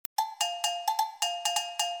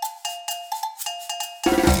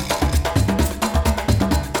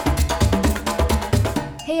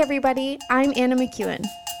Hey everybody, I'm Anna McEwen.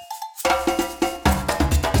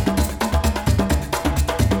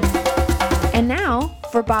 And now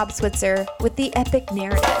for Bob Switzer with the Epic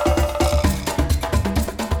Narrative.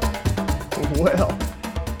 Well,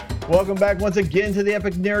 welcome back once again to the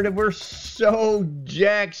Epic Narrative. We're so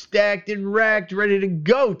jacked, stacked, and racked, ready to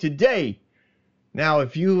go today. Now,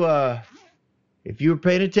 if you were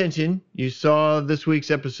paying attention, you saw this week's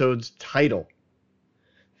episode's title,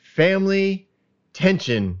 Family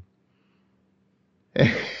Tension.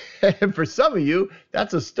 And for some of you,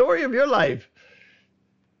 that's a story of your life.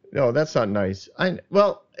 No, that's not nice.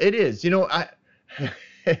 Well, it is. You know,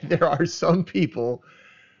 there are some people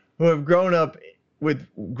who have grown up with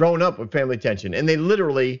family tension, and they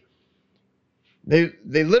literally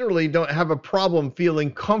don't have a problem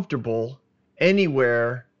feeling comfortable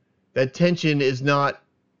anywhere that tension is not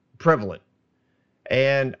prevalent.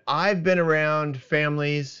 And I've been around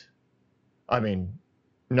families, I mean,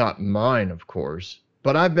 not mine, of course,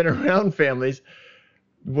 but I've been around families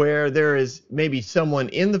where there is maybe someone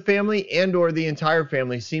in the family and or the entire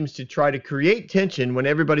family seems to try to create tension when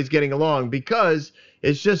everybody's getting along, because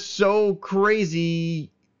it's just so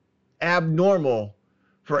crazy abnormal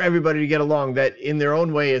for everybody to get along that in their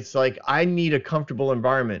own way, it's like, I need a comfortable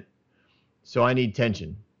environment. So I need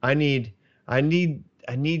tension. I need to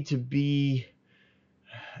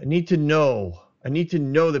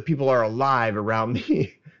know that people are alive around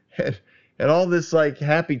me. and all this like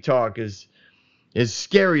happy talk is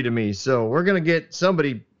scary to me. So we're going to get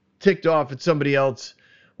somebody ticked off at somebody else,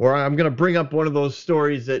 or I'm going to bring up one of those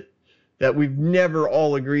stories that we've never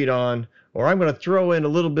all agreed on, or I'm going to throw in a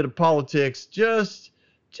little bit of politics just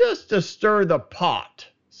to stir the pot.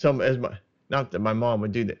 Not that my mom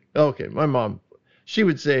would do that. Okay, my mom, she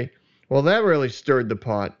would say, well, that really stirred the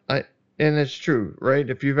pot. And it's true, right?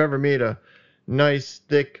 If you've ever made a nice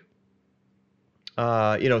thick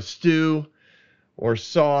stew or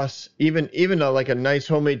sauce, even like a nice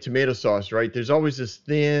homemade tomato sauce, right? There's always this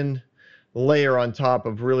thin layer on top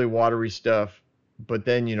of really watery stuff, but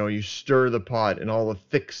then, you stir the pot and all the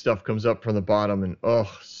thick stuff comes up from the bottom, and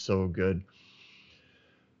oh, so good.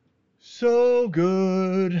 So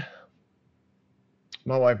good.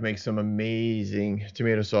 My wife makes some amazing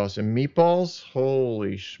tomato sauce and meatballs.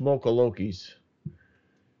 Holy smoke-a-lokies.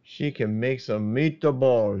 She can make some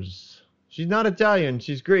meatballs. She's not Italian,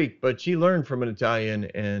 she's Greek, but she learned from an Italian,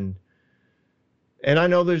 and I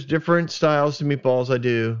know there's different styles to meatballs. I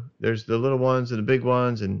do. There's the little ones and the big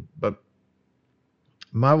ones, but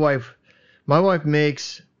my wife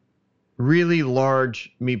makes really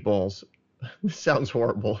large meatballs. This sounds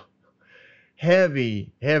horrible.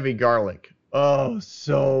 Heavy garlic. Oh,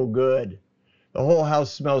 so good. The whole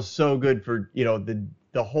house smells so good for,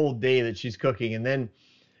 the whole day that she's cooking. And then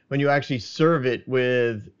when you actually serve it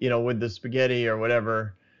with the spaghetti or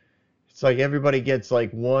whatever, it's like everybody gets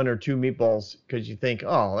like one or two meatballs because you think,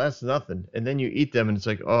 oh, that's nothing. And then you eat them and it's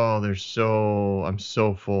like, oh, I'm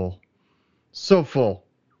so full. So full.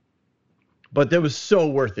 But that was so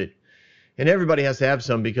worth it. And everybody has to have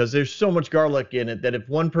some because there's so much garlic in it that if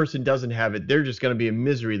one person doesn't have it, they're just going to be in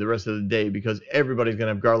misery the rest of the day because everybody's going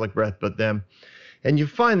to have garlic breath but them. And you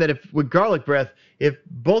find that with garlic breath, if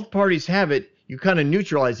both parties have it, you kind of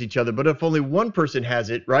neutralize each other. But if only one person has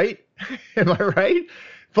it, right? Am I right?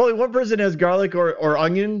 If only one person has garlic or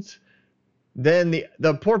onions, then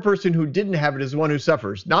the poor person who didn't have it is the one who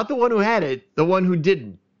suffers. Not the one who had it, the one who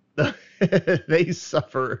didn't. They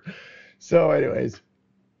suffer. So anyways.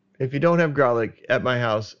 If you don't have garlic at my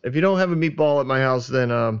house, if you don't have a meatball at my house,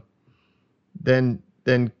 then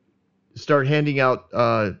start handing out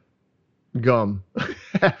gum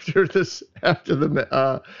after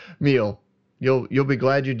the meal. You'll be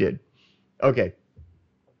glad you did. Okay.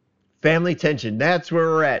 Family tension. That's where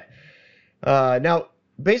we're at. Now,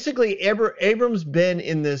 basically, Abram's been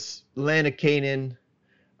in this land of Canaan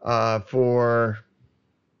for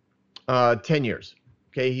 10 years.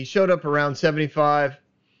 Okay, he showed up around 75.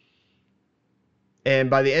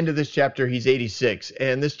 And by the end of this chapter, he's 86.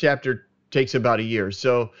 And this chapter takes about a year.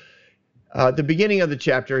 So at the beginning of the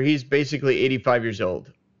chapter, he's basically 85 years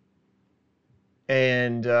old.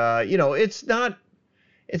 And, it's not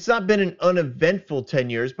been an uneventful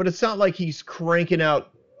 10 years, but it's not like he's cranking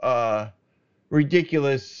out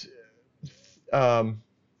ridiculous, what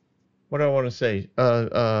do I want to say?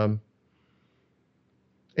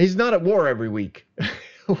 He's not at war every week.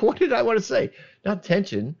 What did I want to say? Not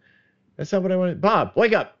tension. That's not what I wanted. Bob,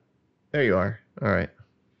 wake up. There you are. All right.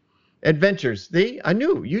 Adventures. See, I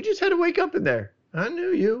knew. You just had to wake up in there. I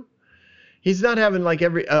knew you. He's not having like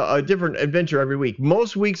a different adventure every week.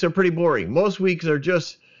 Most weeks are pretty boring. Most weeks are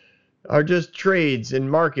just are just trades and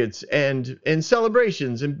markets and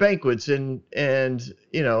celebrations and banquets and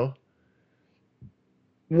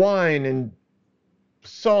wine and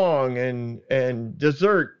song and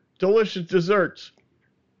dessert, delicious desserts.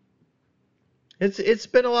 It's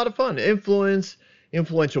been a lot of fun.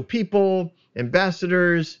 Influential people,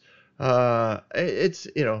 ambassadors,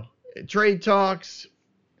 trade talks.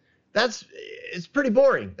 It's pretty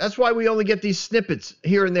boring. That's why we only get these snippets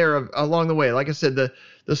here and there along the way. Like I said,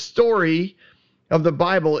 the story of the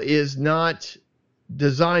Bible is not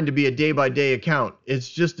designed to be a day-by-day account. It's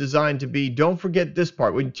just designed to be, don't forget this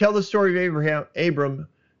part. When you tell the story of Abram,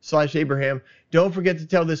 don't forget to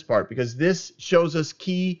tell this part, because this shows us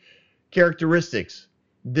key characteristics.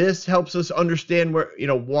 This helps us understand where,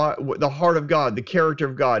 what the heart of God, the character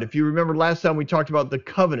of God. If you remember last time we talked about the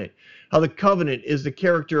covenant, how the covenant is the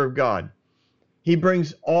character of God. He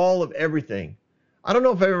brings all of everything. I don't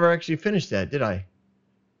know if I ever actually finished that, did I?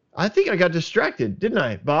 I think I got distracted, didn't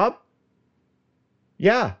I, Bob?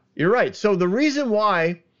 Yeah, you're right. So the reason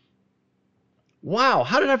why, wow,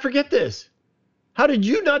 how did I forget this? How did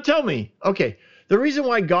you not tell me? Okay, the reason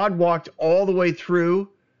why God walked all the way through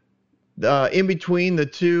in between the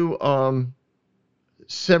two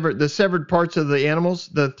severed parts of the animals,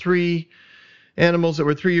 the 3 animals that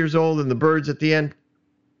were 3 years old and the birds at the end.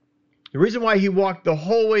 The reason why he walked the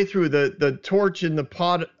whole way through, the torch in the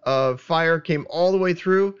pot of fire came all the way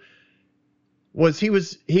through, was he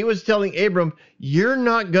was telling Abram, you're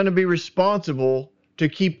not going to be responsible to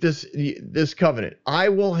keep this covenant. I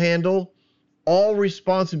will handle all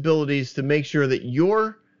responsibilities to make sure that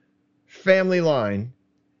your family line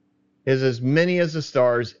is as many as the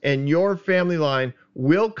stars, and your family line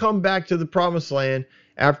will come back to the promised land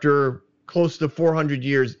after close to 400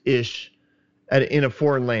 years-ish in a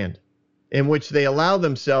foreign land, in which they allow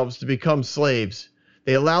themselves to become slaves.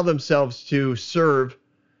 They allow themselves to serve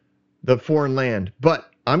the foreign land. But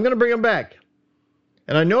I'm going to bring them back.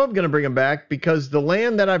 And I know I'm going to bring them back because the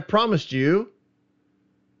land that I've promised you,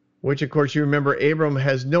 which of course you remember Abram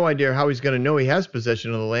has no idea how he's going to know he has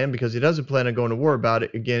possession of the land, because he doesn't plan on going to war about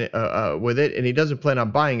it again with it, and he doesn't plan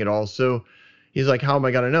on buying it all. So he's like, how am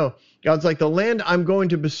I going to know? God's like, the land I'm going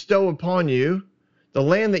to bestow upon you, the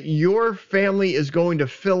land that your family is going to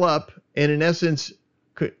fill up and in essence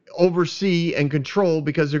oversee and control,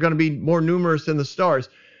 because they're going to be more numerous than the stars.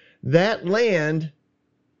 That land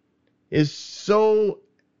is so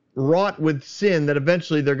wrought with sin that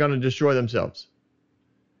eventually they're going to destroy themselves.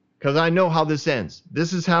 Because I know how this ends.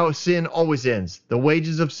 This is how sin always ends. The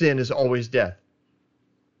wages of sin is always death.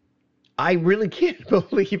 I really can't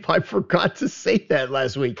believe I forgot to say that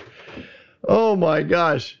last week. Oh my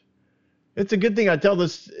gosh. It's a good thing I tell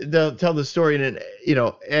this story in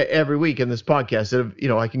every week in this podcast,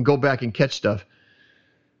 that I can go back and catch stuff.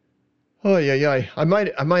 Oh yeah. I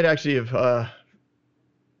might actually have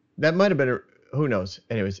that might have been who knows.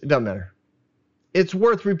 Anyways, it doesn't matter. It's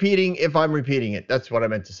worth repeating if I'm repeating it. That's what I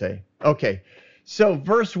meant to say. Okay. So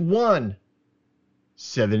verse 1,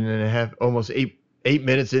 7.5, almost 8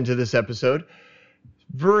 minutes into this episode.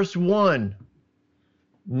 Verse 1.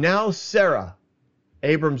 Now Sarah,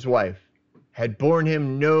 Abram's wife, had borne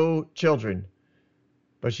him no children,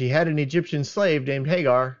 but she had an Egyptian slave named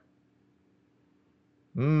Hagar.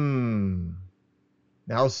 Now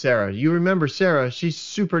Sarah. You remember Sarah, she's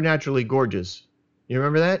supernaturally gorgeous. You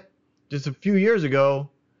remember that? Just a few years ago,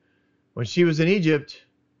 when she was in Egypt,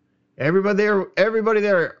 everybody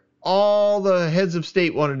there, all the heads of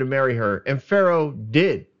state wanted to marry her, and Pharaoh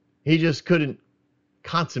did. He just couldn't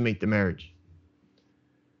consummate the marriage.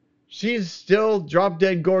 She's still drop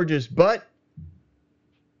dead gorgeous, but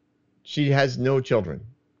she has no children.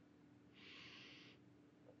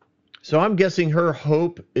 So I'm guessing her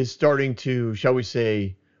hope is starting to, shall we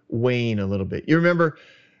say, wane a little bit. You remember,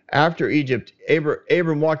 after Egypt,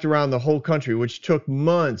 Abram walked around the whole country, which took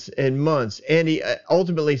months and months, and he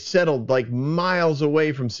ultimately settled like miles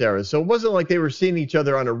away from Sarah. So it wasn't like they were seeing each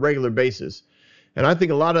other on a regular basis. And I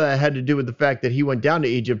think a lot of that had to do with the fact that he went down to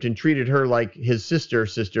Egypt and treated her like his sister,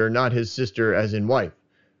 not his sister as in wife,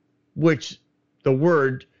 which the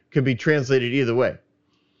word could be translated either way.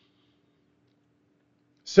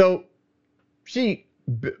 So she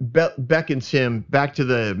beckons him back to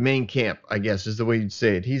the main camp, I guess is the way you'd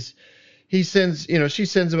say it. She sends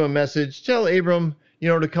him a message, tell Abram,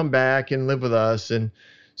 to come back and live with us. And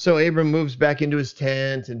so Abram moves back into his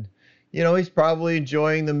tent, and he's probably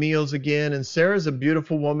enjoying the meals again. And Sarah's a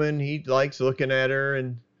beautiful woman. He likes looking at her,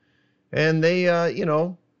 and they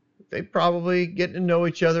they probably getting to know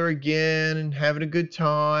each other again and having a good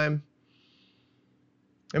time.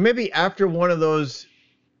 And maybe after one of those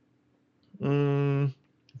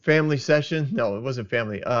family session. No, it wasn't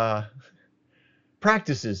family.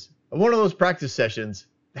 Practices. One of those practice sessions.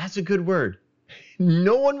 That's a good word.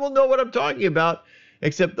 No one will know what I'm talking about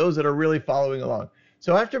except those that are really following along.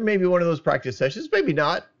 So after maybe one of those practice sessions, maybe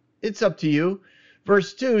not. It's up to you.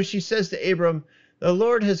 Verse 2, she says to Abram, the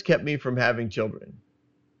Lord has kept me from having children.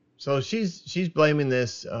 So she's blaming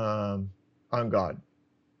this on God.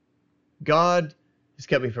 God has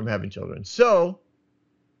kept me from having children. So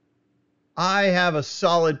I have a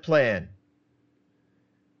solid plan.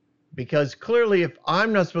 Because clearly, if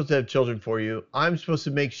I'm not supposed to have children for you, I'm supposed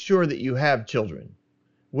to make sure that you have children,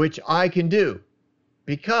 which I can do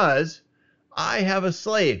because I have a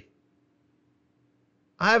slave.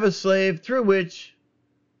 I have a slave through which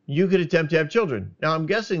you could attempt to have children. Now, I'm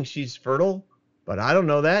guessing she's fertile, but I don't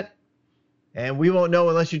know that. And we won't know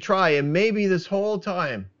unless you try. And maybe this whole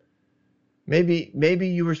time, maybe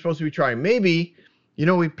you were supposed to be trying. Maybe,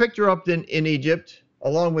 we picked her up in Egypt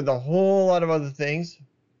along with a whole lot of other things.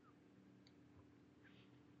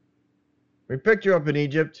 We picked her up in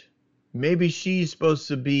Egypt. Maybe she's supposed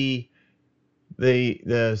to be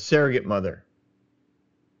the surrogate mother.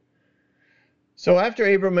 So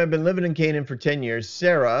after Abram had been living in Canaan for 10 years,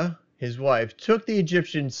 Sarah, his wife, took the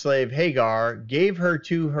Egyptian slave Hagar, gave her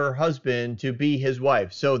to her husband to be his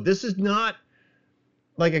wife. So this is not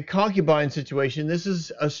like a concubine situation. This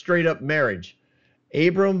is a straight up marriage.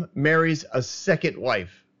 Abram marries a second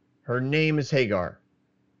wife. Her name is Hagar.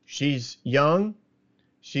 She's young.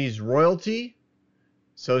 She's royalty.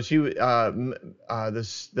 So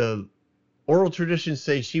the oral traditions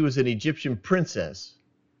say she was an Egyptian princess.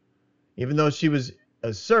 Even though she was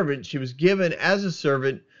a servant, she was given as a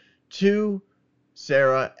servant to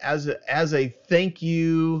Sarah as a thank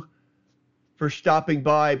you for stopping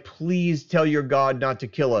by. Please tell your God not to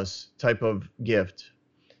kill us type of gift.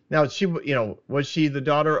 Now, was she the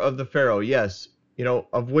daughter of the Pharaoh? Yes.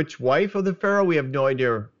 Of which wife of the Pharaoh? We have no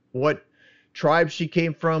idea what tribe she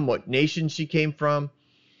came from, what nation she came from.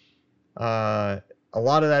 A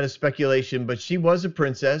lot of that is speculation, but she was a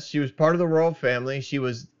princess. She was part of the royal family. She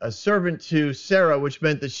was a servant to Sarah, which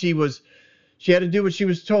meant that she had to do what she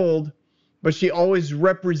was told, but she always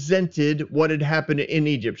represented what had happened in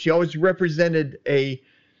Egypt. She always represented a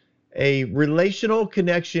relational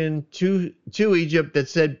connection to Egypt that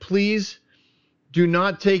said, please do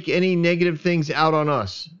not take any negative things out on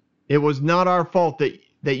us. It was not our fault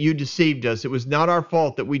that you deceived us. It was not our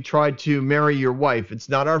fault that we tried to marry your wife. It's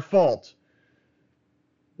not our fault.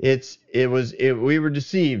 We were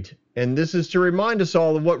deceived. And this is to remind us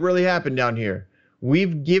all of what really happened down here.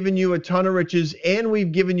 We've given you a ton of riches and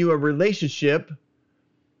we've given you a relationship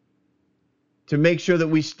to make sure that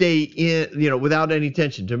we stay in, without any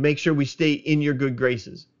tension, to make sure we stay in your good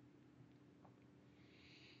graces.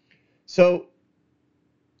 So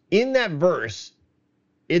in that verse,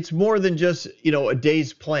 it's more than just, a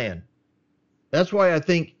day's plan. That's why I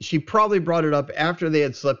think she probably brought it up after they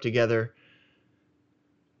had slept together.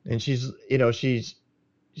 And she's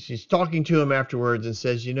talking to him afterwards and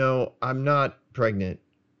says, I'm not pregnant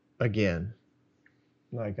again.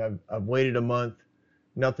 Like I've waited a month,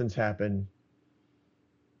 nothing's happened.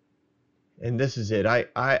 And this is it.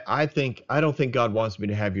 I don't think God wants me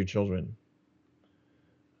to have your children.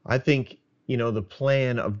 I think, the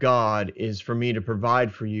plan of God is for me to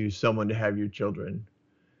provide for you someone to have your children.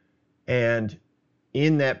 And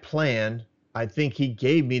in that plan, I think he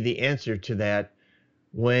gave me the answer to that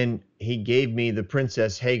when he gave me the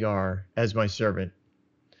princess Hagar as my servant.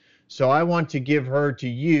 So I want to give her to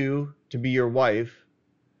you to be your wife.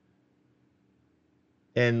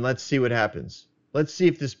 And let's see what happens. Let's see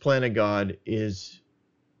if this plan of God is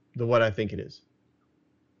what I think it is.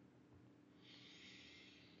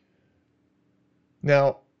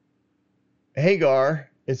 Now, Hagar,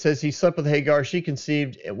 it says he slept with Hagar. She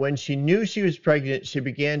conceived. When she knew she was pregnant, she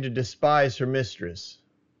began to despise her mistress.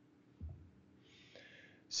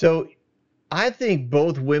 So I think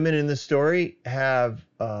both women in the story have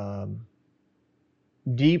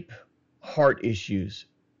deep heart issues.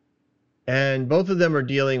 And both of them are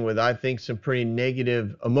dealing with, I think, some pretty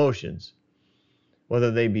negative emotions,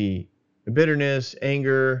 whether they be bitterness,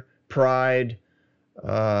 anger, pride,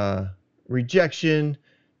 rejection,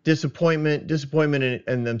 disappointment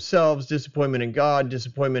in themselves, disappointment in God,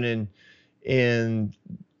 disappointment in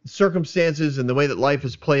circumstances and the way that life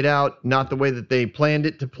has played out, not the way that they planned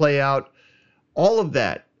it to play out. All of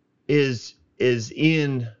that is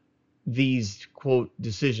in these, quote,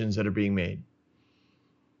 decisions that are being made.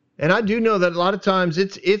 And I do know that a lot of times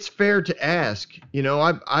it's fair to ask.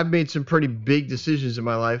 I've made some pretty big decisions in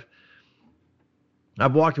my life.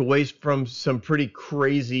 I've walked away from some pretty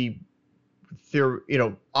crazy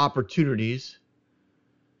opportunities.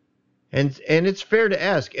 And it's fair to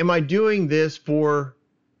ask, am I doing this for,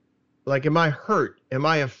 like, am I hurt? Am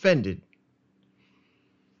I offended?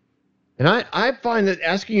 And I find that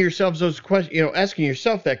asking yourselves those questions, asking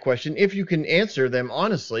yourself that question, if you can answer them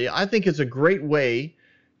honestly, I think it's a great way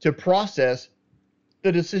to process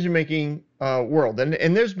the decision-making world.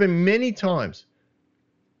 And there's been many times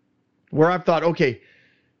where I've thought, okay,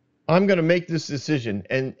 I'm going to make this decision.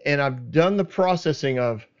 And I've done the processing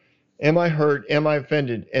of, am I hurt? Am I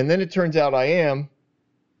offended? And then it turns out I am.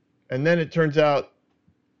 And then it turns out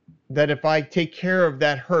that if I take care of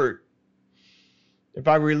that hurt, if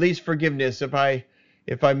I release forgiveness, if I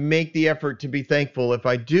make the effort to be thankful, if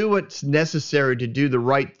I do what's necessary to do the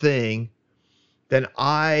right thing, then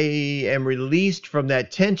I am released from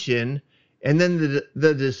that tension, and then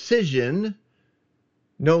the decision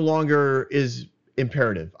no longer is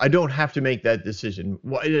imperative. I don't have to make that decision.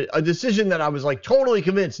 A decision that I was like totally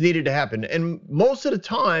convinced needed to happen. And most of the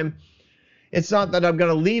time, it's not that I'm going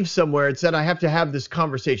to leave somewhere. It's that I have to have this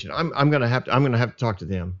conversation. I'm going to have to talk to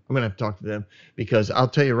them. I'm going to have to talk to them because I'll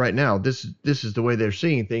tell you right now, this is the way they're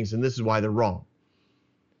seeing things, and this is why they're wrong.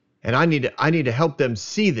 And I need to help them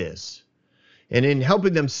see this. And in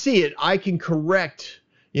helping them see it, I can correct,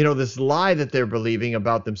 this lie that they're believing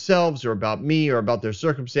about themselves or about me or about their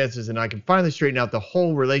circumstances, and I can finally straighten out the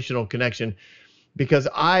whole relational connection because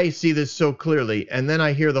I see this so clearly. And then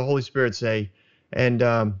I hear the Holy Spirit say,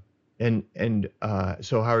 so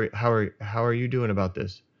how are you doing about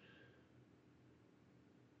this?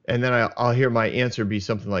 And then I'll hear my answer be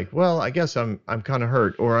something like, well, I guess I'm kind of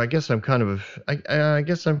hurt, or I guess I'm kind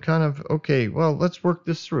of okay. Well, let's work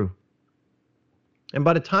this through. And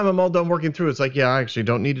by the time I'm all done working through, it's like, yeah, I actually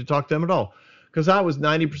don't need to talk to them at all because I was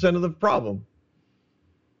 90% of the problem.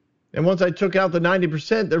 And once I took out the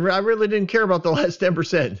 90%, I really didn't care about the last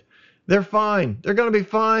 10%. They're fine. They're going to be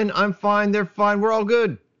fine. I'm fine. They're fine. We're all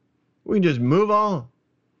good. We can just move on.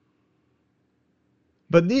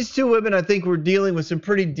 But these two women, I think, were dealing with some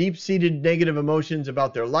pretty deep-seated negative emotions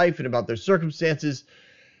about their life and about their circumstances.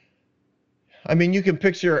 I mean, you can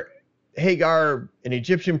picture Hagar, an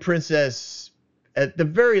Egyptian princess, at the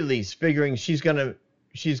very least, figuring she's going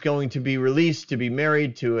to be released to be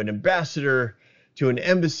married to an ambassador, to an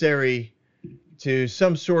emissary, to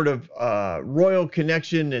some sort of royal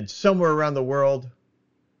connection and somewhere around the world.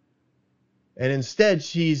 And instead,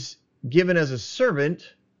 she's given as a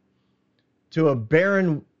servant to a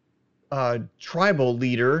barren tribal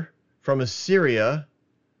leader from Assyria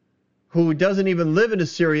who doesn't even live in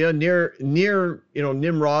Assyria near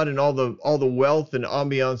Nimrod and all the wealth and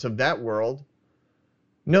ambiance of that world.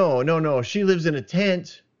 No. She lives in a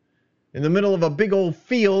tent in the middle of a big old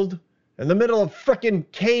field in the middle of frickin'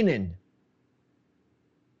 Canaan.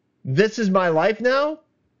 This is my life now?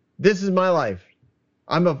 This is my life.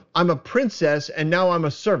 I'm a princess and now I'm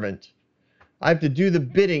a servant. I have to do the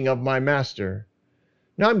bidding of my master.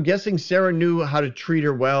 Now I'm guessing Sarah knew how to treat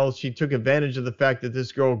her well. She took advantage of the fact that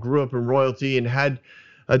this girl grew up in royalty and had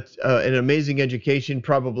an amazing education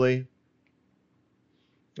probably.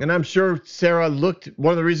 And I'm sure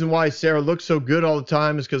one of the reasons why Sarah looked so good all the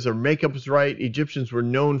time is because her makeup was right. Egyptians were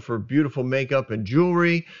known for beautiful makeup and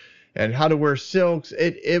jewelry and how to wear silks.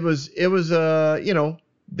 It was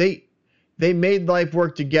they made life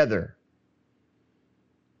work together.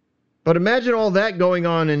 But imagine all that going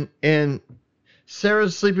on and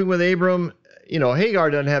Sarah's sleeping with Abram. Hagar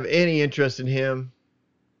doesn't have any interest in him.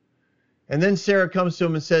 And then Sarah comes to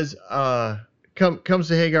him and says, comes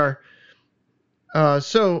to Hagar,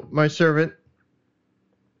 so my servant,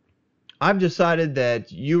 I've decided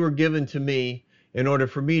that you were given to me in order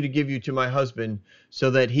for me to give you to my husband so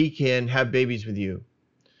that he can have babies with you.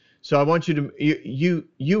 So I want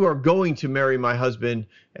you are going to marry my husband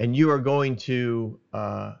and you are going to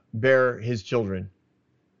bear his children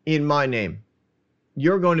in my name.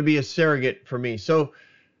 You're going to be a surrogate for me. So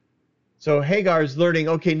Hagar is learning,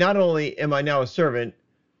 okay, not only am I now a servant,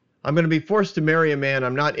 I'm going to be forced to marry a man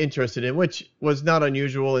I'm not interested in, which was not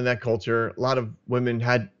unusual in that culture. A lot of women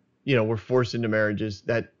were forced into marriages.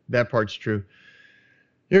 That part's true.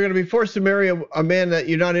 You're going to be forced to marry a man that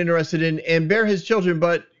you're not interested in and bear his children.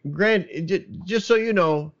 But just so you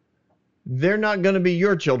know, they're not going to be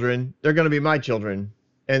your children. They're going to be my children.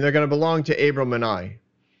 And they're going to belong to Abram and I.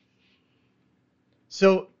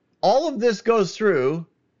 So all of this goes through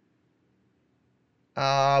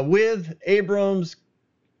with Abram's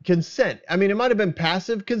consent. I mean, it might have been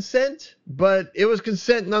passive consent, but it was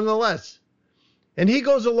consent nonetheless. And he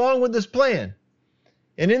goes along with this plan.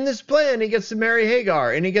 And in this plan, he gets to marry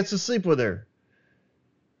Hagar and he gets to sleep with her.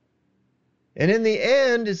 And in the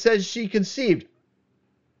end, it says she conceived.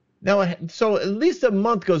 Now, so at least a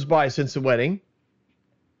month goes by since the wedding.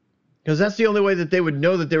 Because that's the only way that they would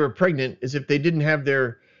know that they were pregnant, is if they didn't have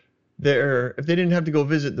if they didn't have to go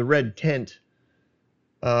visit the red tent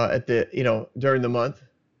at the, during the month.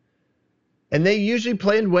 And they usually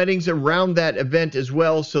planned weddings around that event as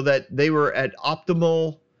well, so that they were at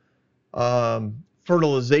optimal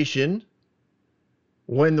fertilization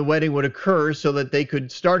when the wedding would occur, so that they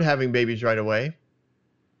could start having babies right away.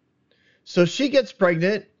 So she gets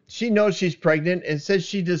pregnant. She knows she's pregnant and says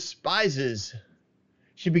she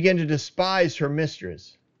began to despise her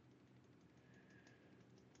mistress.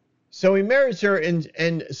 So he marries her,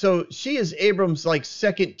 and so she is Abram's like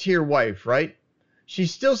second tier wife, right?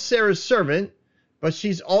 She's still Sarah's servant, but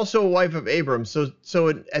she's also a wife of Abram. So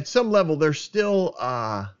at some level, they're still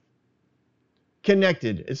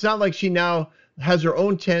connected. It's not like she now has her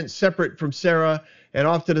own tent separate from Sarah and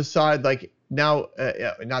off to the side. Like now,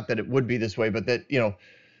 not that it would be this way, but that,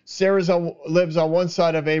 Sarah lives on one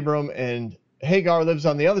side of Abram, and Hagar lives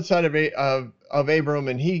on the other side of Abram,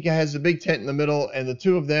 and he has a big tent in the middle, and the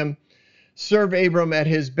two of them serve Abram at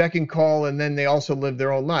his beck and call, and then they also live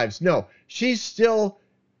their own lives. No, she's still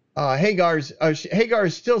Hagar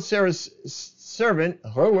is still Sarah's servant.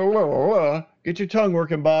 Get your tongue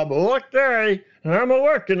working, Bob. Okay, I'm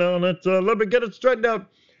working on it. Let me get it straightened out.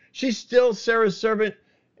 She's still Sarah's servant,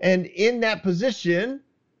 and in that position,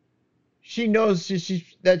 she knows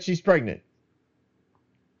that she's pregnant.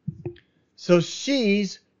 So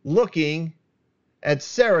she's looking at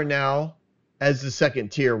Sarah now as the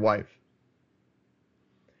second tier wife.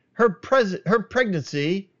 Her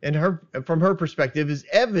pregnancy, and from her perspective, is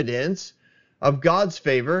evidence of God's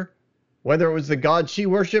favor. Whether it was the God she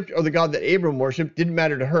worshipped or the God that Abram worshipped didn't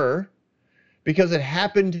matter to her, because it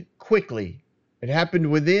happened quickly. It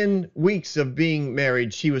happened within weeks of being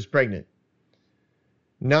married. She was pregnant.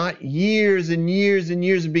 Not years and years and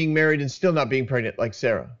years of being married and still not being pregnant like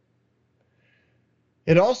Sarah.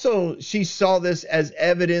 It also, she saw this as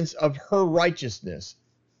evidence of her righteousness.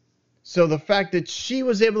 So the fact that she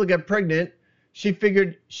was able to get pregnant, she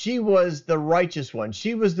figured she was the righteous one.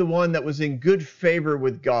 She was the one that was in good favor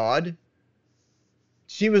with God.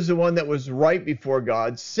 She was the one that was right before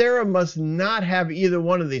God. Sarah must not have either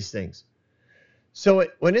one of these things. So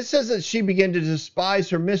when it says that she began to despise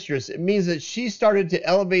her mistress, it means that she started to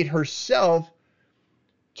elevate herself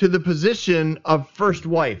to the position of first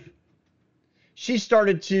wife. She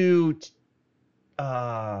started to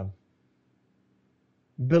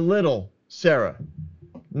belittle Sarah,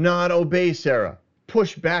 not obey Sarah,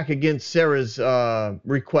 push back against Sarah's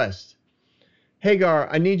request. Hagar,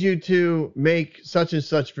 I need you to make such and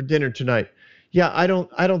such for dinner tonight. Yeah, I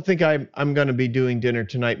don't think I'm going to be doing dinner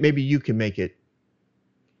tonight. Maybe you can make it.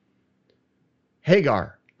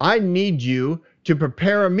 Hagar, I need you to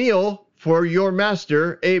prepare a meal for your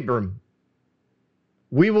master, Abram.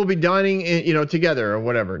 We will be dining, together or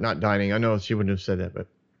whatever. Not dining. I know she wouldn't have said that, but.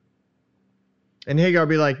 And Hagar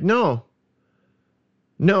be like, no,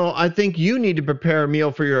 I think you need to prepare a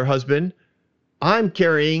meal for your husband. I'm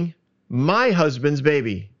carrying my husband's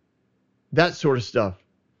baby. That sort of stuff.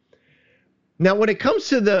 Now, when it comes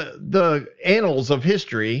to the annals of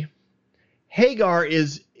history, Hagar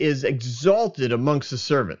is exalted amongst the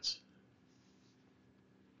servants.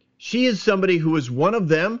 She is somebody who is one of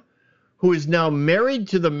them, who is now married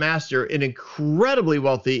to the master, an incredibly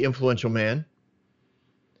wealthy, influential man,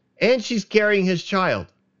 and she's carrying his child,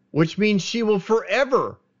 which means she will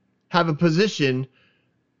forever have a position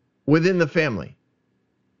within the family.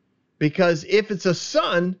 Because if it's a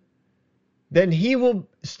son, then he will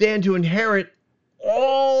stand to inherit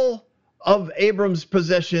all of Abram's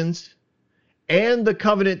possessions and the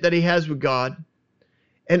covenant that he has with God.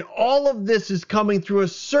 And all of this is coming through a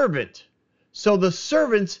servant. So the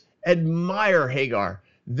servants admire Hagar.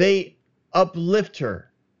 They uplift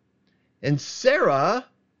her. And Sarah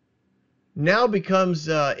now becomes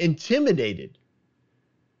intimidated,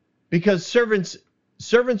 because servants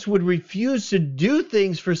would refuse to do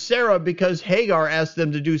things for Sarah because Hagar asked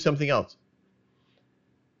them to do something else.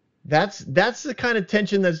 That's the kind of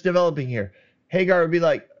tension that's developing here. Hagar would be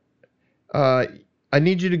like, I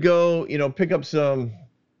need you to go, pick up some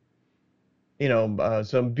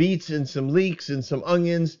beets and some leeks and some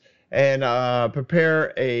onions and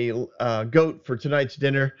prepare a goat for tonight's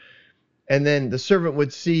dinner. And then the servant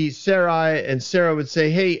would see Sarai, and Sarah would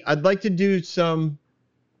say, hey, I'd like to do some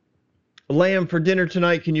lamb for dinner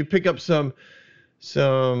tonight. Can you pick up some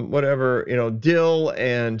whatever, dill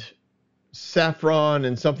and saffron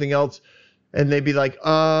and something else? And they'd be like,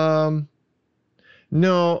 no,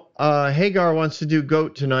 Hagar wants to do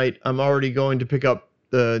goat tonight. I'm already going to pick up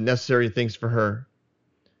the necessary things for her.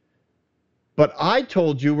 But I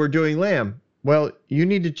told you we're doing lamb. Well, you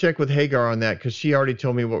need to check with Hagar on that because she already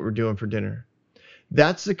told me what we're doing for dinner.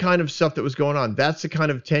 That's the kind of stuff that was going on. That's the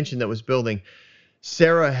kind of tension that was building.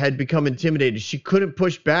 Sarah had become intimidated. She couldn't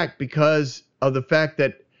push back because of the fact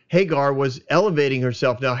that Hagar was elevating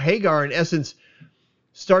herself. Now, Hagar, in essence,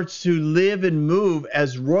 starts to live and move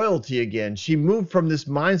as royalty again. She moved from this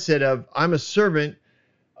mindset of, I'm a servant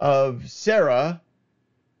of Sarah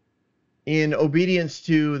in obedience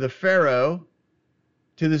to the Pharaoh,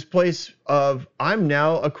 to this place of, I'm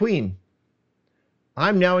now a queen.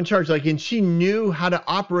 I'm now in charge. And she knew how to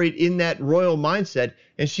operate in that royal mindset,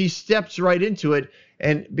 and she steps right into it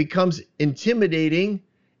and becomes intimidating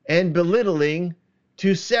and belittling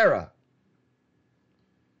to Sarah.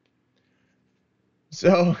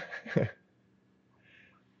 So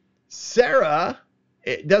Sarah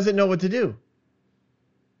doesn't know what to do.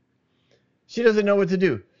 She doesn't know what to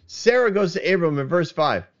do. Sarah goes to Abram in verse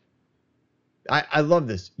 5. I love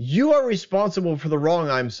this. You are responsible for the wrong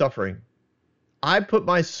I'm suffering. I put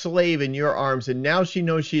my slave in your arms, and now she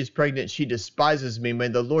knows she is pregnant. She despises me. May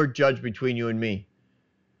the Lord judge between you and me.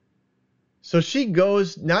 So she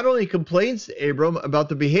goes, not only complains to Abram about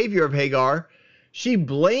the behavior of Hagar, she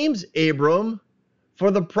blames Abram for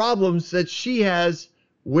the problems that she has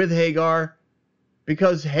with Hagar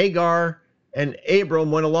because Hagar and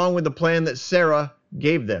Abram went along with the plan that Sarah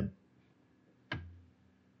gave them.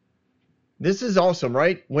 This is awesome,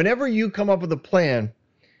 right? Whenever you come up with a plan,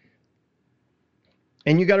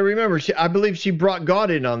 and you got to remember, I believe she brought God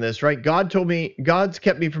in on this, right? God told me, God's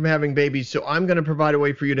kept me from having babies, so I'm going to provide a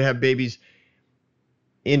way for you to have babies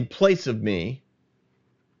in place of me.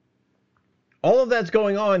 All of that's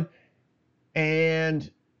going on, and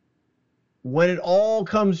when it all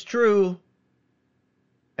comes true,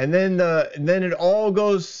 and then it all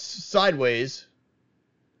goes sideways,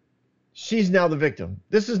 she's now the victim.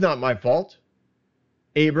 This is not my fault.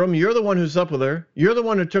 Abram, you're the one who slept with her. You're the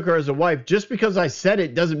one who took her as a wife. Just because I said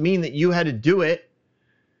it doesn't mean that you had to do it.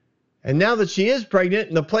 And now that she is pregnant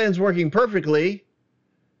and the plan's working perfectly,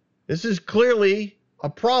 this is clearly a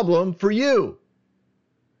problem for you.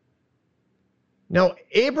 Now,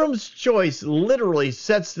 Abram's choice literally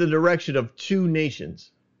sets the direction of two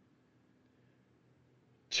nations.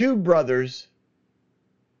 Two brothers,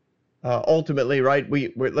 ultimately, right?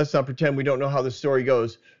 Let's not pretend we don't know how the story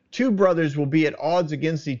goes. Two brothers will be at odds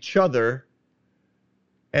against each other,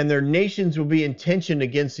 and their nations will be in tension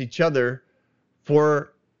against each other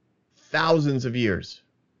for thousands of years.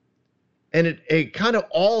 And it kind of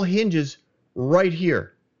all hinges right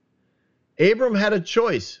here. Abram had a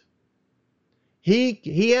choice.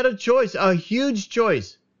 He had a choice, a huge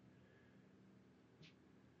choice.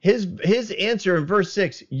 His answer in verse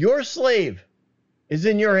 6, your slave is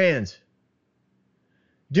in your hands.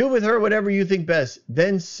 Do with her whatever you think best.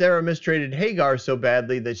 Then Sarah mistreated Hagar so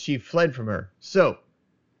badly that she fled from her. So,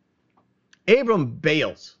 Abram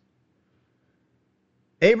bails.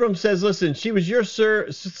 Abram says, listen, she was your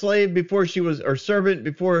slave before she was, or servant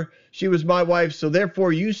before she was my wife, so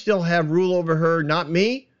therefore you still have rule over her, not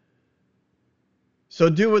me. So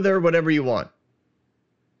do with her whatever you want.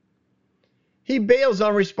 He bails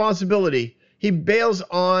on responsibility. He bails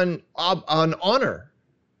on honor.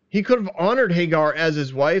 He could have honored Hagar as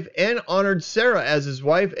his wife and honored Sarah as his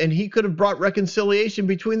wife, and he could have brought reconciliation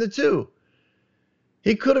between the two.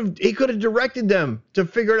 He could have directed them to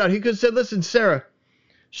figure it out. He could have said, listen, Sarah,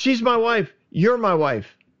 she's my wife. You're my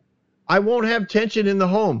wife. I won't have tension in the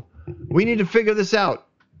home. We need to figure this out.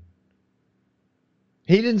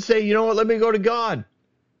 He didn't say, you know what, let me go to God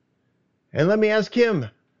and let me ask him,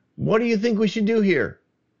 what do you think we should do here?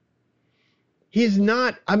 He's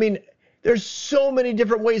not, there's so many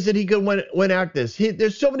different ways that he could went at this.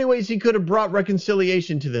 There's so many ways he could have brought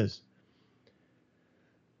reconciliation to this.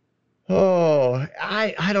 Oh,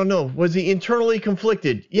 I don't know. Was he internally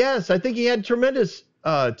conflicted? Yes, I think he had tremendous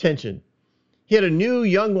tension. He had a new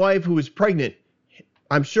young wife who was pregnant.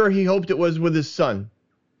 I'm sure he hoped it was with his son.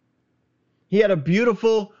 He had a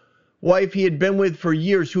beautiful wife he had been with for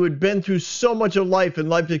years who had been through so much of life and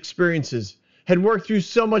life experiences, had worked through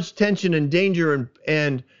so much tension and danger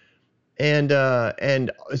and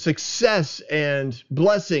success and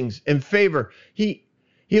blessings and favor. He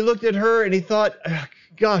looked at her and he thought,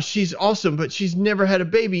 gosh, she's awesome, but she's never had a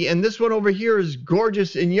baby. And this one over here is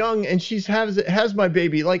gorgeous and young, and she has my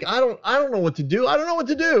baby. Like, I don't know what to do. I don't know what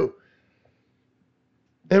to do.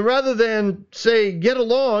 And rather than say, get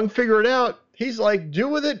along, figure it out, he's like, do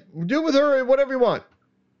with her whatever you want.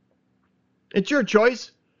 It's your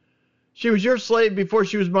choice. She was your slave before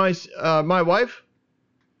she was my wife.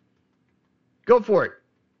 Go for it.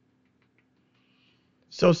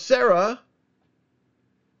 So Sarah,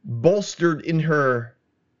 bolstered in her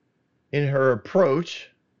in her approach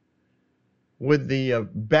with the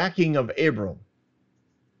backing of Abram,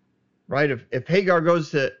 right? If Hagar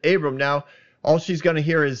goes to Abram now, all she's going to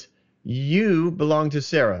hear is, you belong to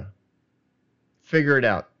Sarah. Figure it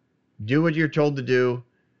out. Do what you're told to do,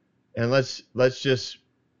 and let's just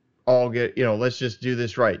all get, let's just do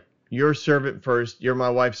this right. You're servant first. You're my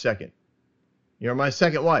wife second. You're my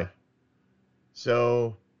second wife.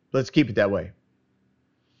 So let's keep it that way.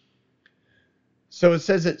 So it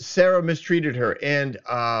says that Sarah mistreated her, and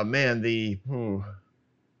man,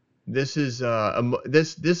 this is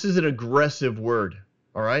an aggressive word.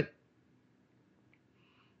 All right,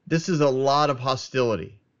 this is a lot of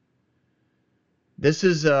hostility.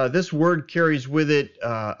 This word carries with it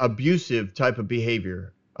abusive type of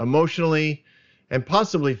behavior, emotionally, and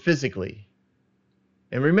possibly physically.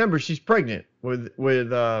 And remember, she's pregnant with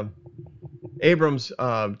Abram's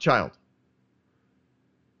child.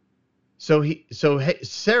 So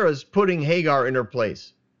Sarah's putting Hagar in her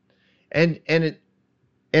place, and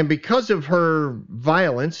because of her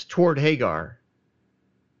violence toward Hagar,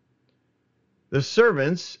 the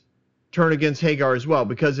servants turn against Hagar as well,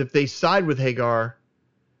 because if they side with Hagar,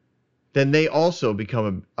 then they also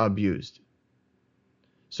become abused.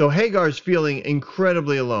 So Hagar's feeling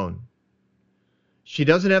incredibly alone. She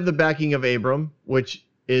doesn't have the backing of Abram, which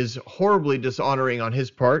is horribly dishonoring on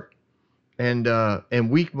his part, and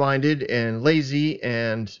weak-minded and lazy,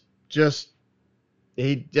 and just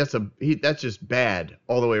that's just bad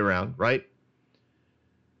all the way around, right?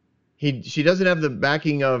 She doesn't have the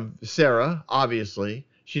backing of Sarah, obviously.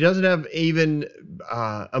 She doesn't have even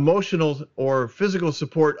emotional or physical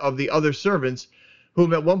support of the other servants,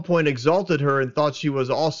 whom at one point exalted her and thought she was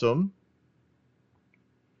awesome.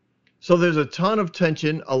 So there's a ton of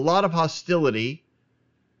tension, a lot of hostility,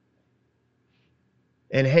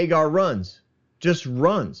 and Hagar just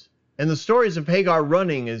runs. And the stories of Hagar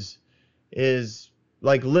running is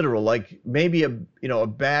like literal, like maybe a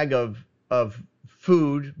bag of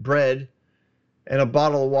food, bread, and a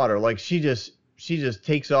bottle of water. Like she just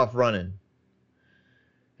takes off running.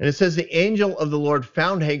 And it says the angel of the Lord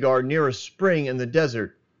found Hagar near a spring in the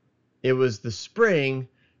desert. It was the spring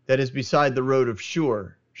that is beside the road of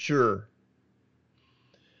Shur.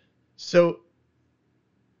 So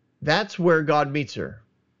that's where God meets her.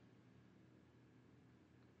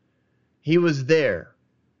 He was there,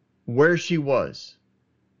 where she was.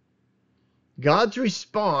 God's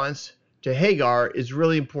response to Hagar is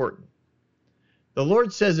really important. The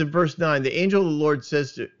Lord says in verse 9, the angel of the Lord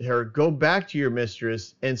says to her, go back to your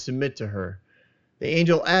mistress and submit to her. The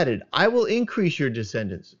angel added, I will increase your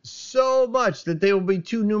descendants so much that they will be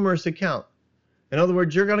too numerous to count. In other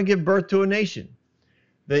words, you're going to give birth to a nation.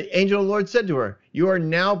 The angel of the Lord said to her, you are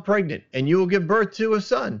now pregnant, and you will give birth to a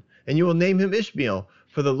son, and you will name him Ishmael,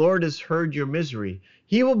 for the Lord has heard your misery.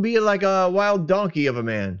 He will be like a wild donkey of a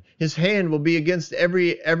man. His hand will be against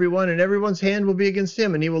everyone, and everyone's hand will be against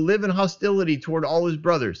him, and he will live in hostility toward all his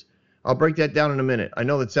brothers. I'll break that down in a minute. I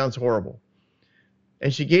know that sounds horrible.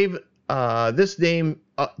 And she gave this name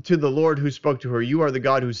to the Lord who spoke to her. You are the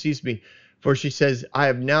God who sees me. For she says, I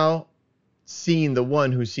have now seen the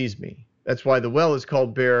one who sees me. That's why the well is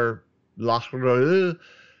called Beer Lahai,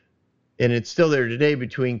 and it's still there today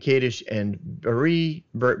between Kadesh and Bered.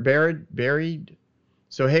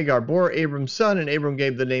 So Hagar bore Abram's son, and Abram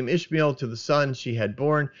gave the name Ishmael to the son she had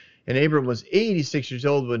born. And Abram was 86 years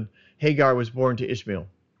old when Hagar was born to Ishmael.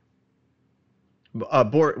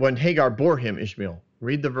 When Hagar bore him Ishmael.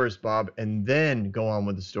 Read the verse, Bob, and then go on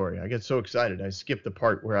with the story. I get so excited. I skip the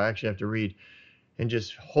part where I actually have to read and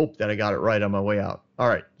just hope that I got it right on my way out. All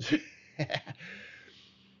right.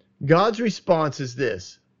 God's response is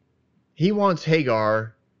this. He wants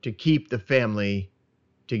Hagar to keep the family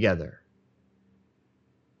together.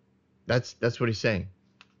 That's what he's saying.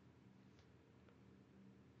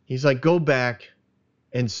 He's like, go back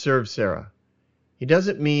and serve Sarah. He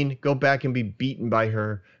doesn't mean go back and be beaten by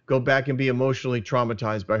her, go back and be emotionally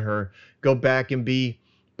traumatized by her, go back and be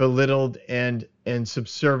belittled and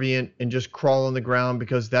subservient and just crawl on the ground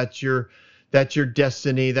because that's your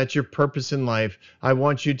destiny, that's your purpose in life. I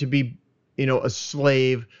want you to be, a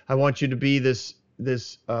slave. I want you to be this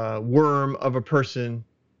worm of a person.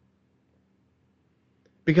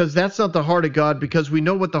 Because that's not the heart of God, because we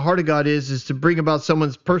know what the heart of God is to bring about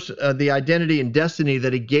someone's the identity and destiny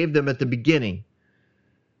that he gave them at the beginning.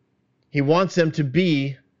 He wants them to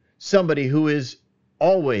be somebody who is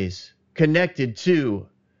always connected to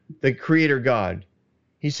the Creator God.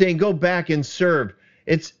 He's saying, go back and serve.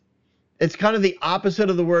 It's kind of the opposite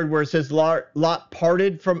of the word where it says Lot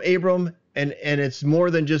parted from Abram, and it's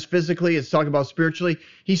more than just physically, it's talking about spiritually.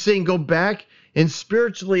 He's saying, go back and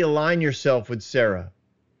spiritually align yourself with Sarah.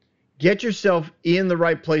 Get yourself in the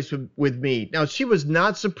right place with me. Now, she was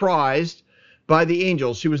not surprised by the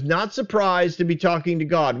angel. She was not surprised to be talking to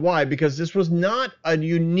God. Why? Because this was not a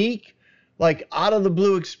unique, like out of the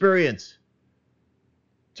blue experience.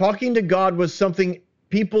 Talking to God was something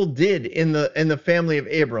people did in the family of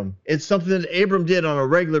Abram. It's something that Abram did on a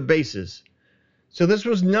regular basis. So this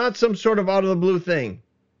was not some sort of out of the blue thing.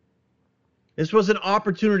 This was an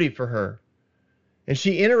opportunity for her. And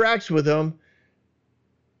she interacts with him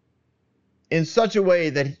in such a way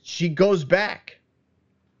that she goes back.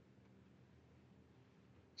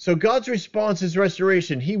 So God's response is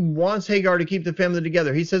restoration. He wants Hagar to keep the family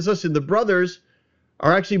together. He says, listen, the brothers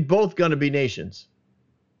are actually both going to be nations.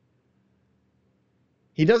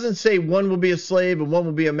 He doesn't say one will be a slave and one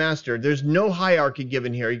will be a master. There's no hierarchy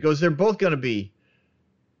given here. He goes, they're both going to be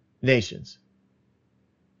nations.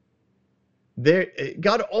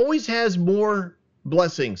 God always has more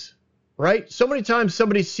blessings, right? So many times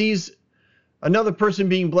somebody sees another person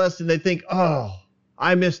being blessed and they think, oh,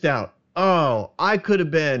 I missed out. Oh, I could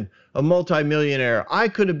have been a multimillionaire. I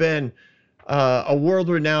could have been a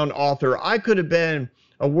world-renowned author. I could have been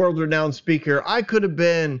a world-renowned speaker. I could have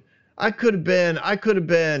been.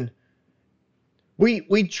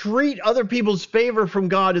 We treat other people's favor from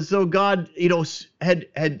God as though God,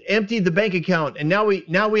 had emptied the bank account, and now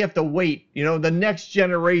we have to wait. The next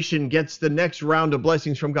generation gets the next round of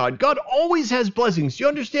blessings from God. God always has blessings. Do you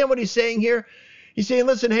understand what he's saying here? He's saying,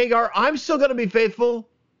 listen, Hagar, I'm still going to be faithful.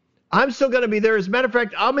 I'm still going to be there. As a matter of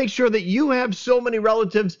fact, I'll make sure that you have so many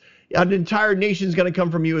relatives, an entire nation is going to come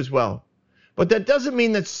from you as well. But that doesn't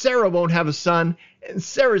mean that Sarah won't have a son, and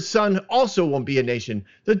Sarah's son also won't be a nation.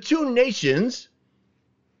 The two nations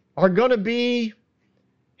are going to be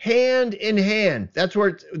hand in hand. That's where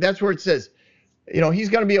it says, he's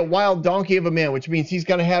going to be a wild donkey of a man, which means he's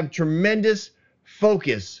going to have tremendous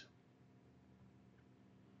focus.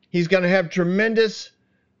 He's going to have tremendous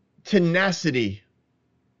tenacity.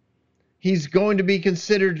 He's going to be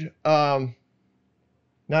considered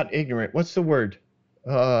not ignorant. What's the word?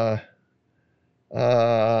 Bullheaded?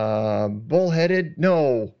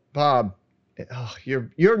 No, Bob. Oh,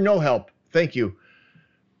 you're no help. Thank you.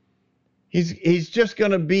 He's just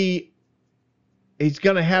going to be, he's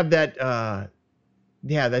going to have that,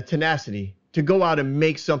 that tenacity to go out and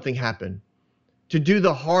make something happen, to do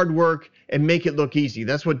the hard work and make it look easy.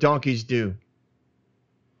 That's what donkeys do.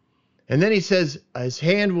 And then he says, his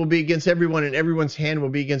hand will be against everyone and everyone's hand will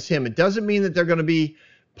be against him. It doesn't mean that they're going to be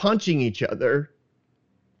punching each other.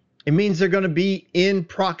 It means they're going to be in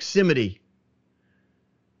proximity.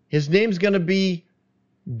 His name's going to be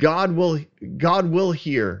God will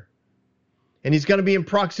hear. And he's going to be in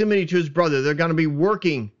proximity to his brother. They're going to be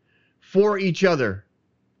working for each other.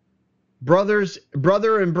 Brother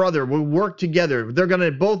and brother will work together. They're going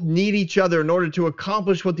to both need each other in order to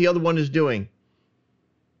accomplish what the other one is doing.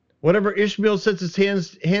 Whatever Ishmael sets his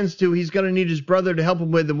hands to, he's going to need his brother to help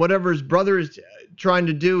him with. And whatever his brother is trying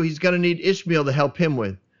to do, he's going to need Ishmael to help him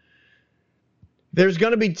with. There's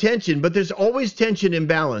going to be tension, but there's always tension in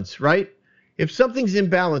balance, right? If something's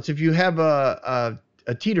in balance, if you have a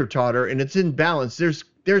teeter-totter and it's in balance,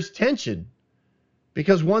 there's tension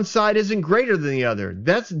because one side isn't greater than the other.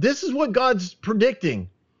 This is what God's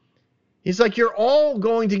predicting. He's like, you're all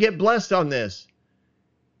going to get blessed on this.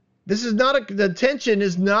 This is not the tension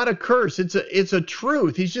is not a curse. It's a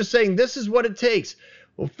truth. He's just saying this is what it takes.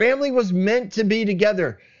 Well, family was meant to be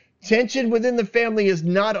together. Tension within the family is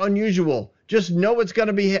not unusual. Just know it's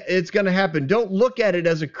going to happen. Don't look at it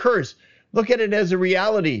as a curse. Look at it as a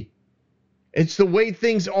reality. It's the way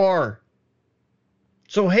things are.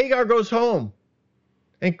 So Hagar goes home.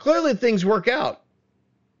 And clearly things work out.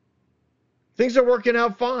 Things are working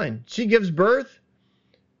out fine. She gives birth.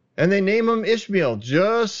 And they name him Ishmael,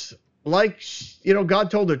 just like,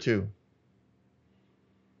 God told her to.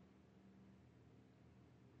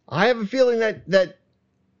 I have a feeling that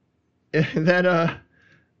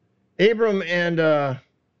Abram and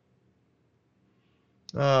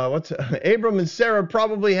Abram and Sarah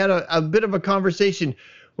probably had a bit of a conversation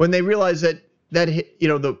when they realized that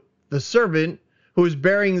the servant who was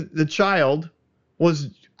bearing the child was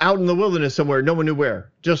out in the wilderness somewhere, no one knew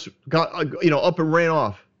where, just got up and ran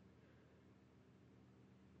off.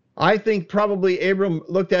 I think probably Abram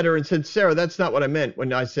looked at her and said, Sarah, that's not what I meant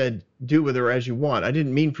when I said do with her as you want. I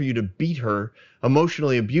didn't mean for you to beat her,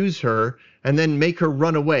 emotionally abuse her, and then make her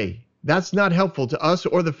run away. That's not helpful to us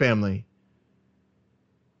or the family.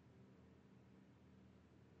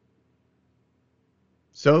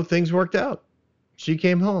 So things worked out. She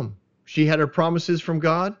came home. She had her promises from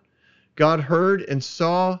God. God heard and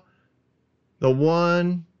saw the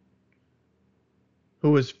one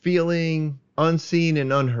who was feeling unseen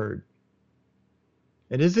and unheard.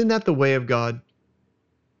 And isn't that the way of God?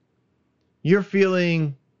 You're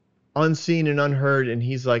feeling unseen and unheard, and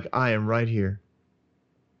he's like, I am right here.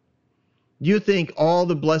 You think all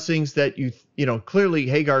the blessings that clearly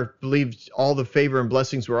Hagar believed all the favor and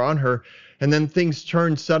blessings were on her, and then things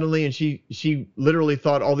turned suddenly, and she literally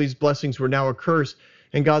thought all these blessings were now a curse.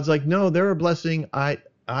 And God's like, no, they're a blessing. I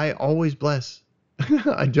always bless.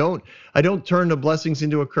 I don't turn the blessings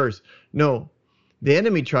into a curse. No, the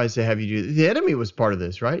enemy tries to have you do that. The enemy was part of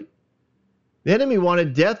this, right? The enemy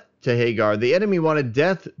wanted death to Hagar. The enemy wanted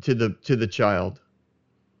death to the child.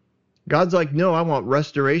 God's like, no, I want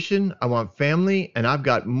restoration. I want family, and I've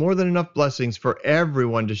got more than enough blessings for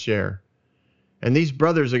everyone to share. And these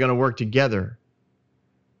brothers are going to work together.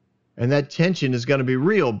 And that tension is going to be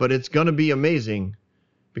real, but it's going to be amazing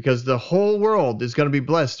because the whole world is going to be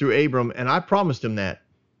blessed through Abram, and I promised him that.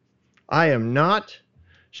 I am not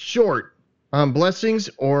short on blessings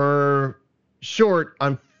or short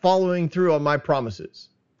on following through on my promises.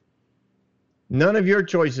 None of your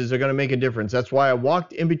choices are going to make a difference. That's why I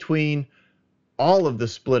walked in between all of the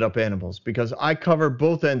split up animals, because I cover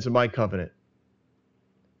both ends of my covenant.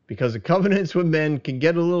 Because the covenants with men can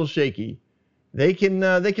get a little shaky. They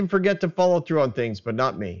can forget to follow through on things, but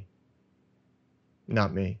not me.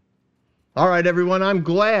 Not me. All right, everyone, I'm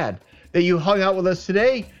glad that you hung out with us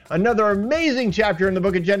today. Another amazing chapter in the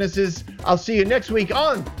book of Genesis. I'll see you next week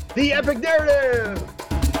on The Epic Narrative.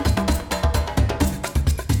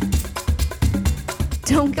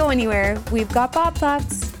 Don't go anywhere. We've got Bob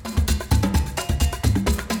Thoughts.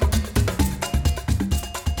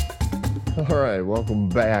 All right, welcome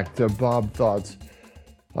back to Bob Thoughts.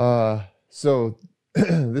 So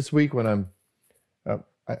this week when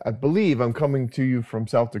I believe I'm coming to you from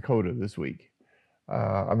South Dakota this week.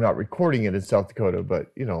 I'm not recording it in South Dakota, but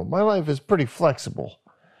my life is pretty flexible.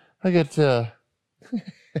 I get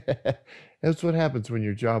that's what happens when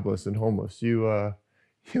you're jobless and homeless. You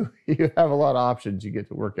have a lot of options you get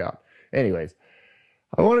to work out. Anyways,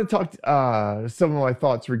 I want to talk some of my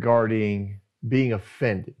thoughts regarding being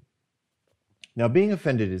offended. Now, being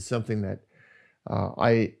offended is something that was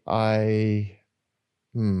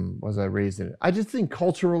I raised in it? I just think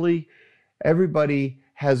culturally, everybody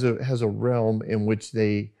has a realm in which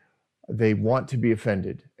they want to be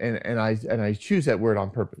offended, and I choose that word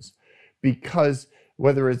on purpose, because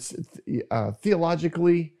whether it's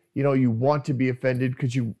theologically, you want to be offended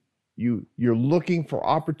because you're looking for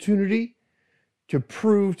opportunity to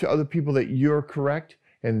prove to other people that you're correct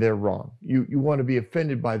and they're wrong. You want to be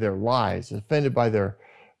offended by their lies, offended by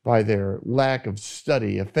their lack of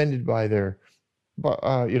study, offended by their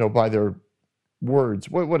by their words,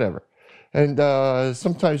 whatever. And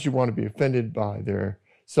sometimes you want to be offended by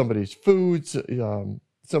somebody's foods.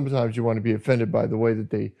 Sometimes you want to be offended by the way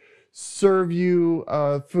that they serve you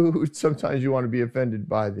food. Sometimes you want to be offended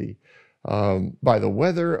by the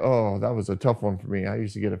weather. Oh, that was a tough one for me. I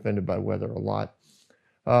used to get offended by weather a lot.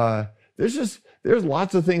 There's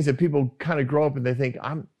lots of things that people kind of grow up and they think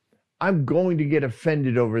I'm going to get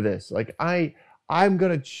offended over this. Like I'm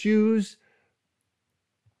going to choose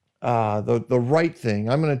the right thing.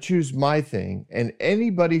 I'm going to choose my thing, and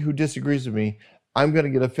anybody who disagrees with me, I'm going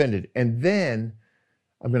to get offended. And then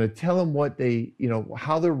I'm going to tell them what they,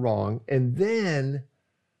 how they're wrong. And then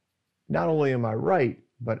not only am I right,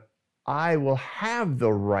 but I will have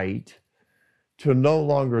the right to no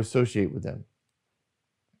longer associate with them.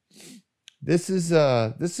 This is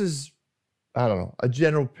I don't know, a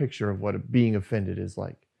general picture of what being offended is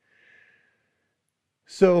like.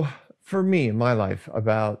 So for me in my life,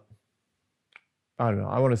 about, I don't know,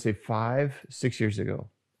 I want to say 5-6 years ago,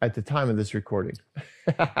 at the time of this recording,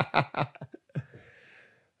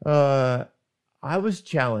 I was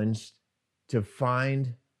challenged to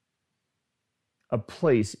find a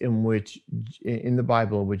place in the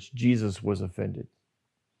Bible in which Jesus was offended.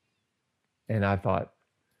 And I thought,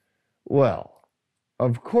 well,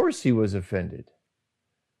 of course he was offended.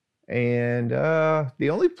 And the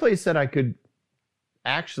only place that I could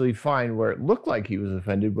actually find where it looked like he was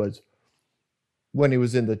offended was when he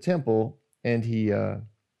was in the temple and he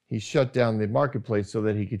shut down the marketplace so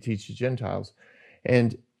that he could teach the Gentiles.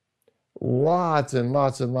 And lots and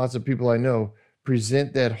lots and lots of people I know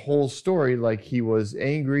present that whole story like he was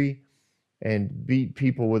angry and beat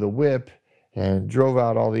people with a whip and drove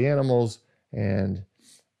out all the animals and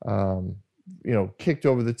kicked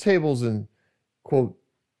over the tables and, quote,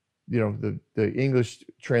 the English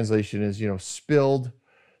translation is, spilled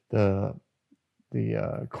the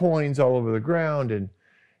coins all over the ground,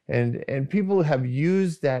 and people have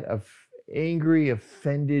used that angry,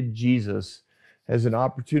 offended Jesus as an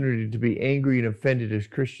opportunity to be angry and offended as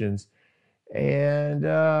Christians. And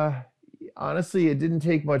honestly, it didn't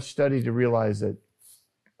take much study to realize that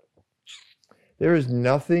there is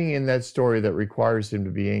nothing in that story that requires him to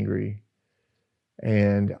be angry.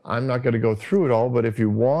 And I'm not going to go through it all, but if you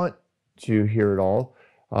want to hear it all,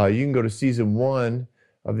 you can go to season 1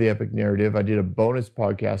 of the Epic Narrative. I did a bonus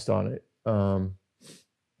podcast on it.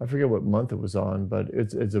 I forget what month it was on, but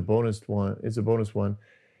it's a bonus one. It's a bonus one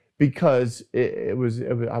because it was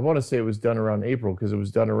I want to say it was done around April, because it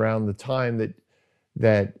was done around the time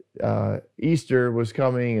that Easter was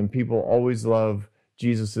coming, and people always love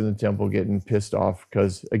Jesus in the temple getting pissed off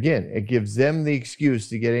because, again, it gives them the excuse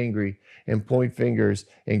to get angry and point fingers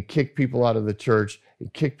and kick people out of the church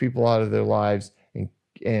and kick people out of their lives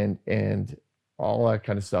and all that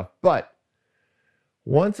kind of stuff. But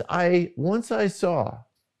once I saw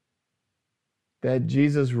that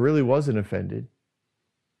Jesus really wasn't offended,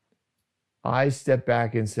 I stepped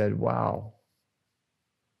back and said, wow,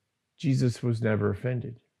 Jesus was never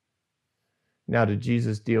offended. Now, did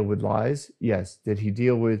Jesus deal with lies? Yes. Did he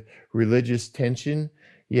deal with religious tension?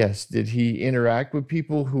 Yes. Did he interact with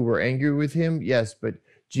people who were angry with him? Yes. But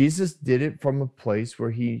Jesus did it from a place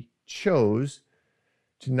where he chose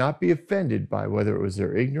to not be offended by whether it was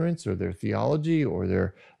their ignorance or their theology or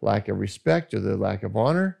their lack of respect or their lack of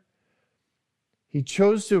honor. He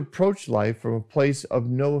chose to approach life from a place of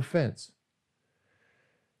no offense.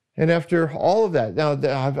 And after all of that, now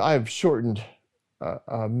I've shortened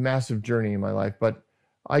a massive journey in my life, but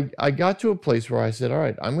I got to a place where I said, all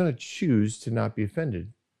right, I'm going to choose to not be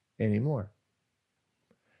offended anymore.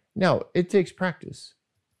 Now, it takes practice,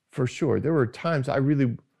 for sure. There were times I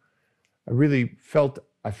really felt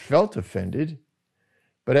offended,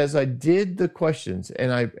 but as I did the questions,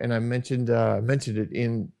 and I mentioned it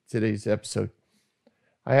in today's episode,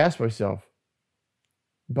 I asked myself,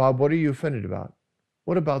 Bob, what are you offended about?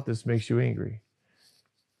 What about this makes you angry?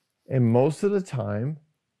 And most of the time,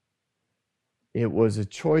 it was a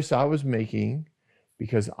choice I was making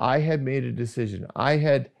because I had made a decision. I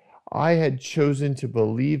had chosen to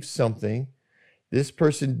believe something. This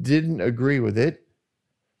person didn't agree with it,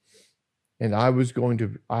 and I was going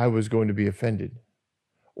to be offended.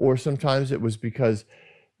 Or sometimes it was because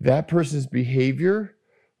that person's behavior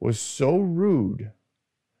was so rude,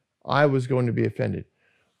 I was going to be offended.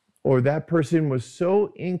 Or that person was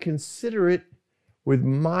so inconsiderate with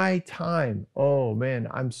my time. Oh man,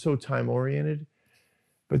 I'm so time oriented.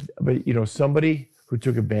 But somebody who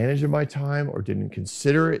took advantage of my time or didn't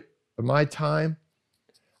consider it my time,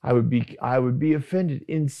 I would be offended,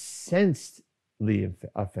 incensely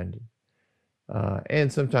offended.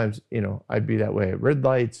 And sometimes, I'd be that way at red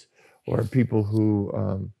lights or people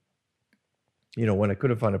who, when I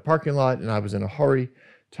couldn't find a parking lot and I was in a hurry.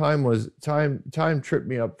 Time tripped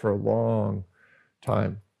me up for a long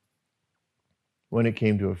time when it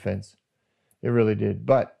came to offense. It really did.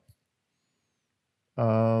 But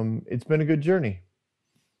it's been a good journey.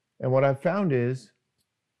 And what I've found is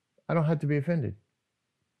I don't have to be offended.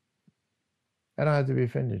 I don't have to be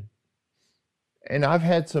offended. And I've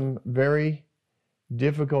had some very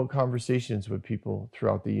difficult conversations with people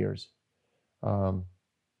throughout the years.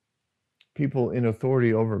 People in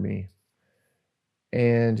authority over me.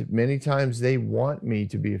 And many times they want me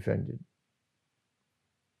to be offended.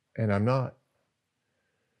 And I'm not.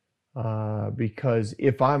 Because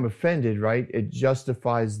if I'm offended, right, it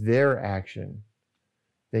justifies their action.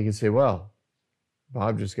 They can say, well,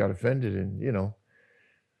 Bob just got offended and,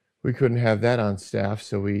 we couldn't have that on staff,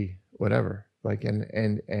 so we, whatever. Like, and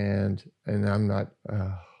I'm not,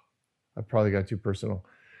 I probably got too personal.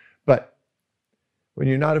 But when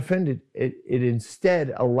you're not offended, it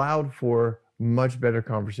instead allowed for much better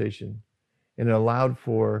conversation, and it allowed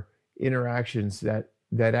for interactions that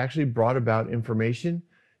actually brought about information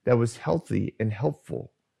that was healthy and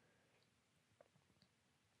helpful.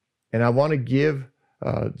 And I want to give,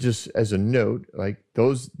 just as a note, like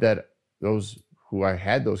those who I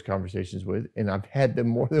had those conversations with, and I've had them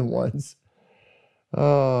more than once.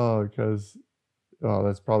 That's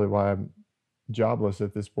probably why I'm jobless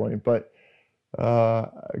at this point, but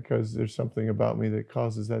because there's something about me that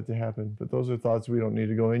causes that to happen. But those are thoughts we don't need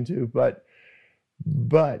to go into. But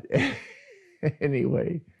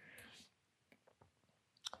anyway,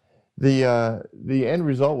 the end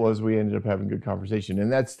result was we ended up having good conversation,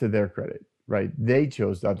 and that's to their credit, right? They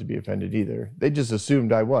chose not to be offended either. They just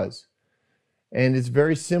assumed I was, and it's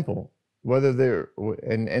very simple. Whether they're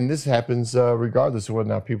and this happens regardless of whether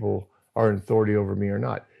or not people are in authority over me or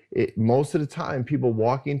not. Most of the time, people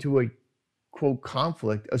walk into a quote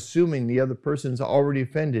conflict assuming the other person's already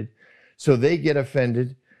offended, so they get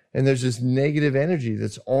offended, and there's this negative energy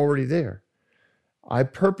that's already there. I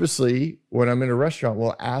purposely, when I'm in a restaurant,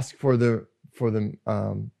 will ask for the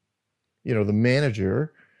the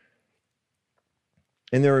manager,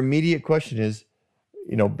 and their immediate question is,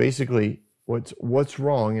 basically, what's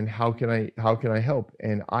wrong and how can I help?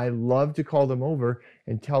 And I love to call them over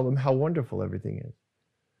and tell them how wonderful everything is,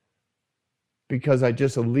 because I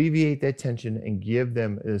just alleviate that tension and give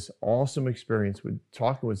them this awesome experience with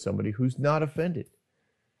talking with somebody who's not offended,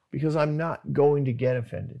 because I'm not going to get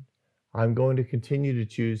offended. I'm going to continue to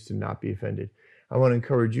choose to not be offended. I want to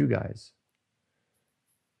encourage you guys.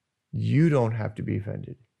 You don't have to be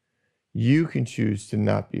offended. You can choose to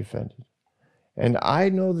not be offended. And I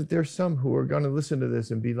know that there's some who are going to listen to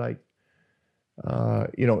this and be like,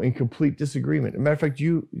 in complete disagreement. As a matter of fact,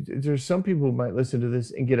 there's some people who might listen to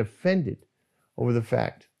this and get offended over the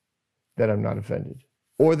fact that I'm not offended,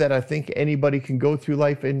 or that I think anybody can go through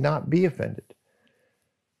life and not be offended.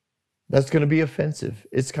 That's going to be offensive.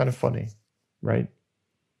 It's kind of funny, right?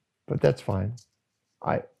 But that's fine.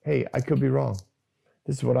 I could be wrong.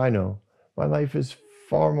 This is what I know. My life is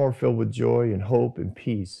far more filled with joy and hope and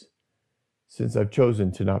peace since I've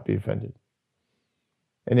chosen to not be offended.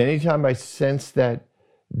 And anytime I sense that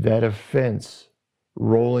offense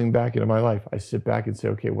rolling back into my life, I sit back and say,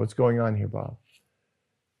 okay, what's going on here, Bob?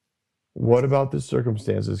 What about the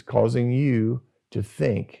circumstances causing you to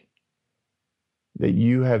think that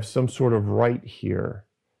you have some sort of right here,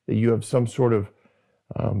 that you have some sort of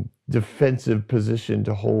defensive position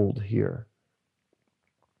to hold here?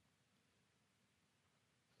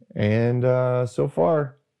 And so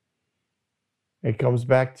far, it comes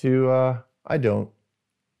back to I don't.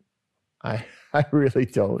 I really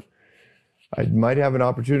don't. I might have an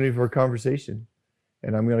opportunity for a conversation,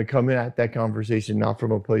 and I'm going to come in at that conversation not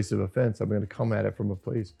from a place of offense. I'm going to come at it from a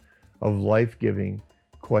place of life-giving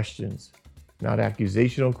questions, not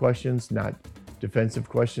accusational questions, not defensive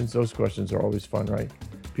questions. Those questions are always fun, right?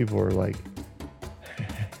 People are like,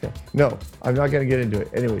 no, I'm not going to get into it.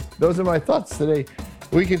 Anyway, those are my thoughts today.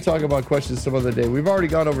 We can talk about questions some other day. We've already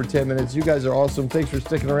gone over 10 minutes. You guys are awesome. Thanks for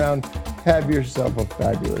sticking around. Have yourself a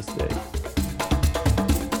fabulous day.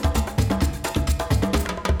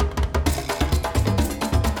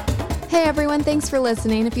 Hey everyone, thanks for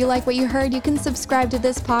listening. If you like what you heard, you can subscribe to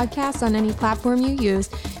this podcast on any platform you use.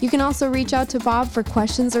 You can also reach out to Bob for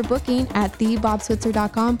questions or booking at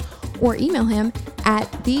thebobswitzer.com or email him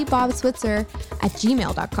at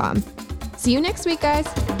thebobswitzer@gmail.com. See you next week,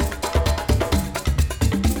 guys.